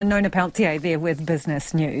Nona Peltier there with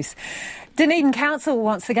Business News. Dunedin Council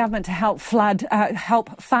wants the government to help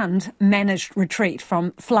fund managed retreat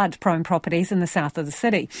from flood-prone properties in the south of the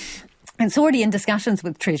city. It's already in discussions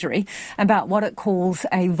with Treasury about what it calls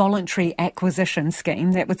a voluntary acquisition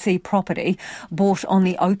scheme that would see property bought on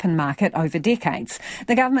the open market over decades.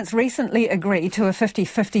 The government's recently agreed to a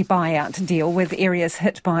 50-50 buyout deal with areas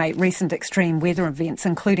hit by recent extreme weather events,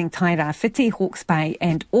 including Tairāwhiti, Hawke's Bay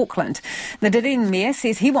and Auckland. The Dunedin Mayor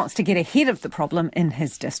says he wants to get ahead of the problem in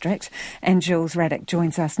his district. And Jules Raddick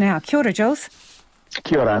joins us now. Kia ora, Jules.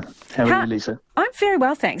 Kia ora. How are you, Lisa? I'm very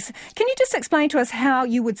well, thanks. Can you just explain to us how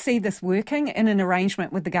you would see this working in an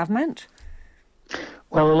arrangement with the government?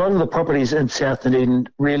 Well, a lot of the properties in South Dunedin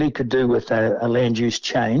really could do with a land use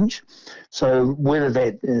change. So whether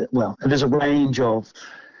that, there's a range of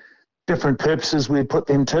different purposes we'd put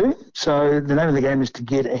them to. So the name of the game is to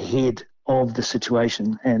get ahead of the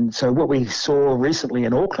situation. And so what we saw recently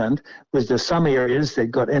in Auckland was there's some areas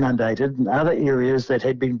that got inundated and other areas that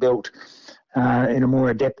had been built in a more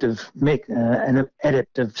adaptive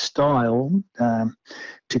style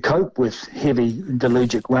to cope with heavy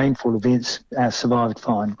delugic rainfall events survived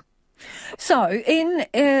fine. So, in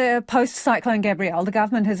post-Cyclone Gabrielle, the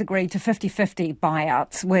government has agreed to 50-50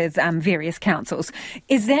 buyouts with various councils.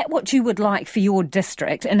 Is that what you would like for your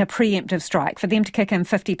district in a preemptive strike, for them to kick in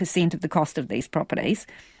 50% of the cost of these properties?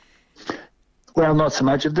 Well, not so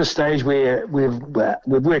much. At this stage, we've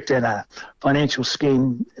worked out a financial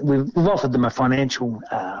scheme. We've offered them a financial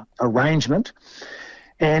arrangement,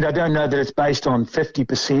 and I don't know that it's based on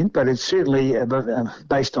 50%, but it's certainly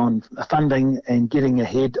based on funding and getting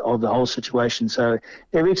ahead of the whole situation. So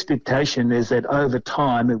their expectation is that over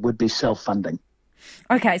time it would be self-funding.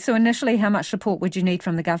 Okay, so initially how much support would you need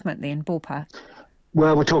from the government then, ballpark?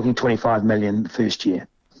 Well, we're talking $25 million the first year.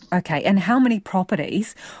 Okay, and how many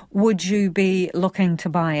properties would you be looking to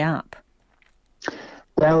buy up?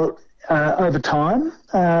 Well, over time,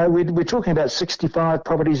 we're talking about 65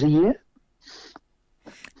 properties a year.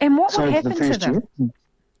 And what would happen to them?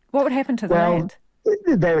 What would happen to the land?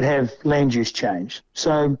 They would have land use change.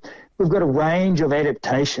 So we've got a range of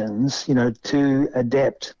adaptations, to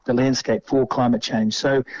adapt the landscape for climate change.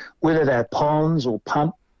 So whether they're ponds or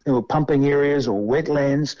pumping areas or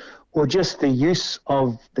wetlands, or just the use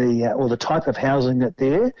of the type of housing that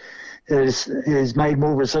there is made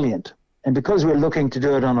more resilient. And because we're looking to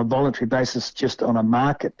do it on a voluntary basis, just on a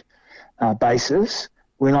market basis,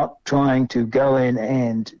 we're not trying to go in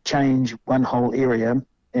and change one whole area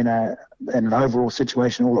in an overall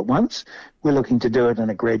situation all at once. We're looking to do it in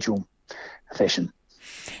a gradual fashion.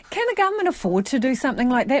 Can the government afford to do something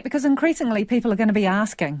like that? Because increasingly people are going to be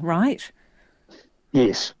asking, right?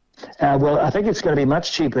 Yes. Well, I think it's going to be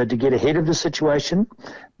much cheaper to get ahead of the situation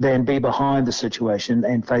than be behind the situation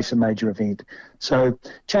and face a major event. So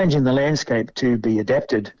changing the landscape to be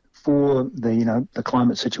adapted for the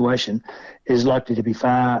climate situation is likely to be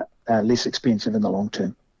far less expensive in the long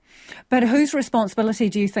term. But whose responsibility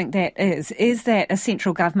do you think that is? Is that a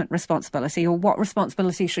central government responsibility, or what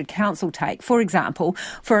responsibility should council take, for example,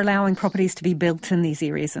 for allowing properties to be built in these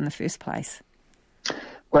areas in the first place?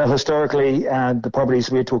 Well, historically, the properties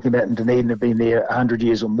we're talking about in Dunedin have been there 100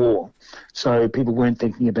 years or more. So people weren't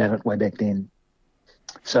thinking about it way back then.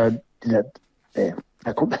 So they've been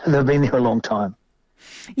there a long time.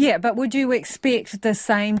 Yeah, but would you expect the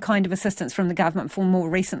same kind of assistance from the government for more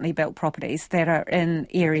recently built properties that are in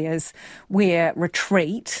areas where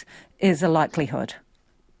retreat is a likelihood?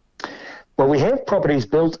 Well, we have properties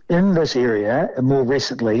built in this area more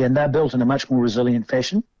recently, and they're built in a much more resilient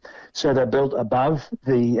fashion. So they're built above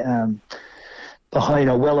well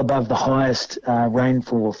above the highest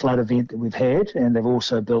rainfall or flood event that we've had, and they've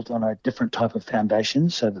also built on a different type of foundation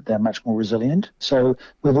so that they're much more resilient. So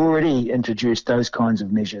we've already introduced those kinds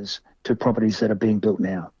of measures to properties that are being built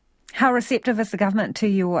now. How receptive is the government to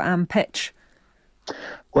your pitch?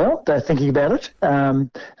 Well, they're thinking about it, and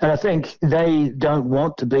I think they don't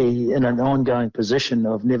want to be in an ongoing position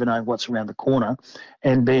of never knowing what's around the corner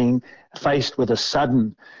and being faced with a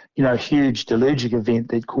sudden, huge delugic event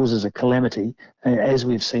that causes a calamity, as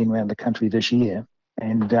we've seen around the country this year.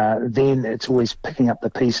 And then it's always picking up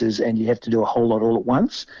the pieces and you have to do a whole lot all at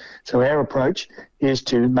once. So our approach is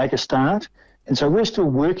to make a start. And so we're still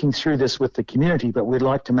working through this with the community, but we'd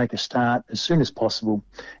like to make a start as soon as possible,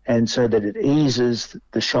 and so that it eases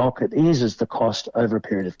the shock, it eases the cost over a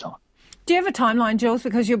period of time. Do you have a timeline, Jules?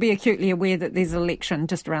 Because you'll be acutely aware that there's an election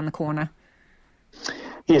just around the corner.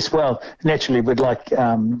 Yes, well, naturally we'd like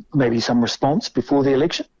maybe some response before the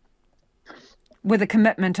election. With a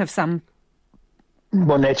commitment of some...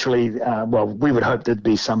 Well, naturally, we would hope there'd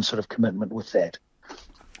be some sort of commitment with that.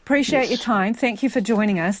 Appreciate your time. Thank you for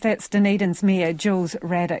joining us. That's Dunedin's Mayor, Jules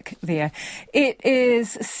Raddick there. It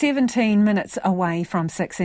is 17 minutes away from 6.